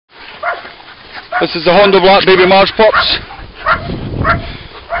This is the Hondo black baby Marge Pups.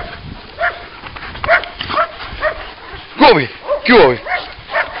 Go away, go away.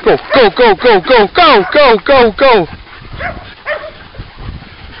 Go, go, go, go, go, go, go, go, go.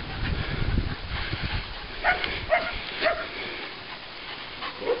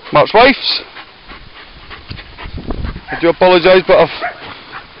 Mark's wife's. I do apologise, but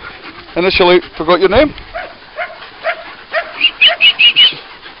I've initially forgot your name.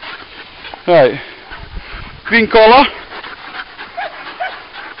 Right. Green collar.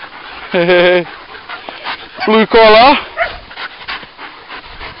 Blue collar.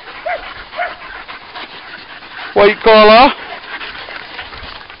 White collar.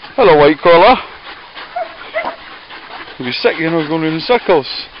 Hello, white collar. You'll be sick, you know, going in circles.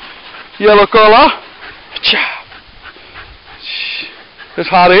 Yellow collar. There's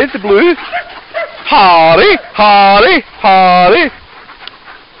Harry, the blue. Harry, Harry, Harry.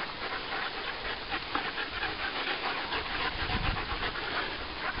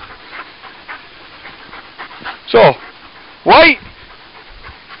 So, white,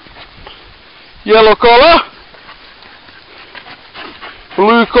 yellow collar,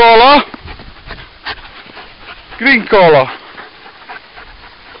 blue collar, green collar,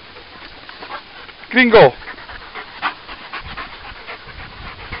 gringo.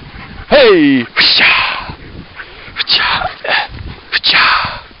 Hey!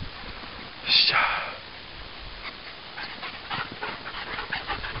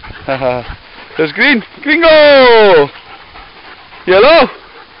 There's green, gringo! Yellow!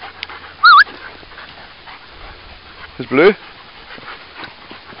 There's blue.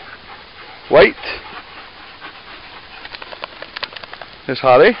 White. There's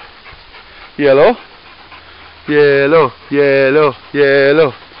Harry. Yellow. Yellow, yellow,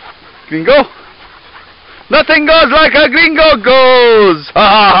 yellow. Gringo. Nothing goes like a gringo goes! Ha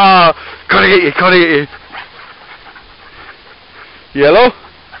ha ha! Correct, correct. Yellow.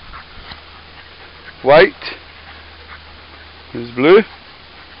 White. There's blue.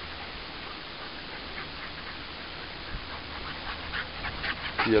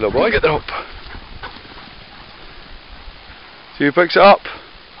 Yellow boy, get the rope. See who picks it up?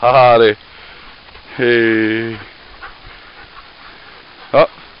 Harry. Hey. Oh.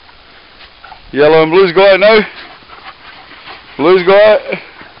 Yellow and blue's got it now. Blue's got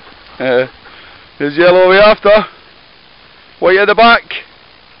it. There's yellow way after. White at the back.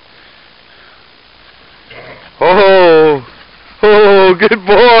 Oh, oh, good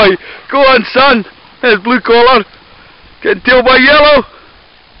boy. Go on, son. There's blue collar. Getting tailed by yellow.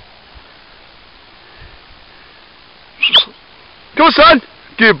 Go, son.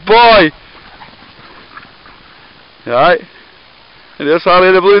 Good boy. Right. And there's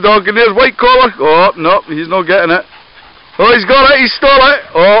Harry the blue dog, and there's white collar. Oh, no, he's not getting it. Oh, he's got it. He stole it.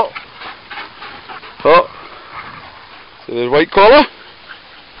 Oh. Oh. So there's white collar.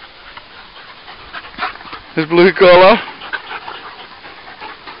 There's blue collar.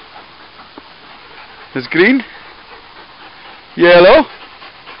 There's green. Yellow.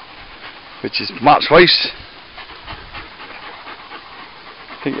 Which is Mark's wife's.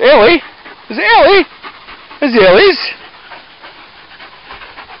 Ellie? Is it Ellie? Is it Ellie's?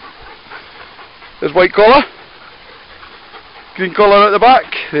 There's white collar. Green collar at the back.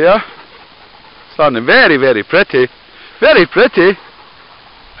 There. Standing very, very pretty. Very pretty.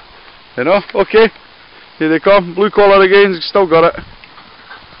 You know, okay. Here they come, blue collar again, still got it.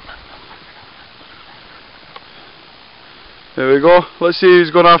 There we go, let's see who's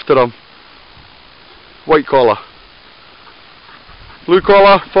going after him. White collar. Blue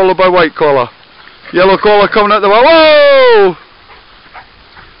collar, followed by white collar. Yellow collar coming at the back. Whoa!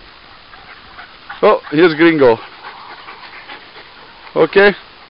 Oh, here's gringo. Okay.